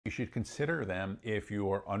you should consider them if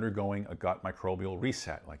you are undergoing a gut microbial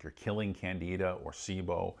reset, like you're killing Candida or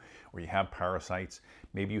SIBO, or you have parasites.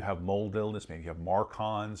 Maybe you have mold illness, maybe you have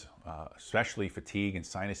MARCoNS, especially fatigue and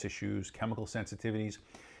sinus issues, chemical sensitivities.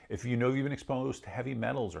 If you know you've been exposed to heavy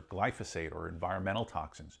metals or glyphosate or environmental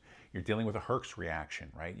toxins, you're dealing with a Herx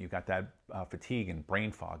reaction, right? You've got that fatigue and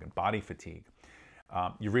brain fog and body fatigue.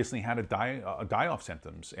 You recently had a die-off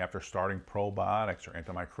symptoms after starting probiotics or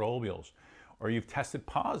antimicrobials, or you've tested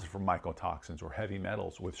positive for mycotoxins or heavy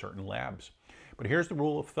metals with certain labs. But here's the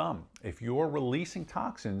rule of thumb. If you're releasing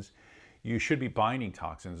toxins, you should be binding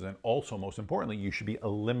toxins, and also, most importantly, you should be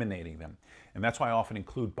eliminating them. And that's why I often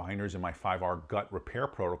include binders in my 5R gut repair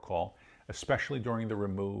protocol, especially during the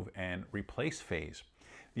remove and replace phase.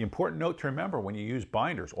 The important note to remember when you use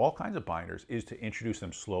binders, all kinds of binders, is to introduce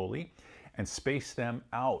them slowly and space them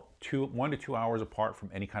out 1 to 2 hours apart from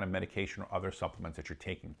any kind of medication or other supplements that you're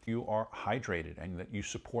taking. You are hydrated and that you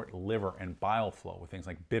support liver and bile flow with things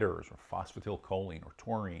like bitters or phosphatidylcholine or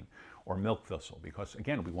taurine or milk thistle, because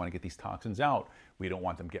again, we want to get these toxins out. We don't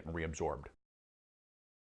want them getting reabsorbed.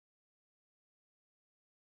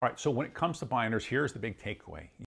 All right, so when it comes to binders, here's the big takeaway.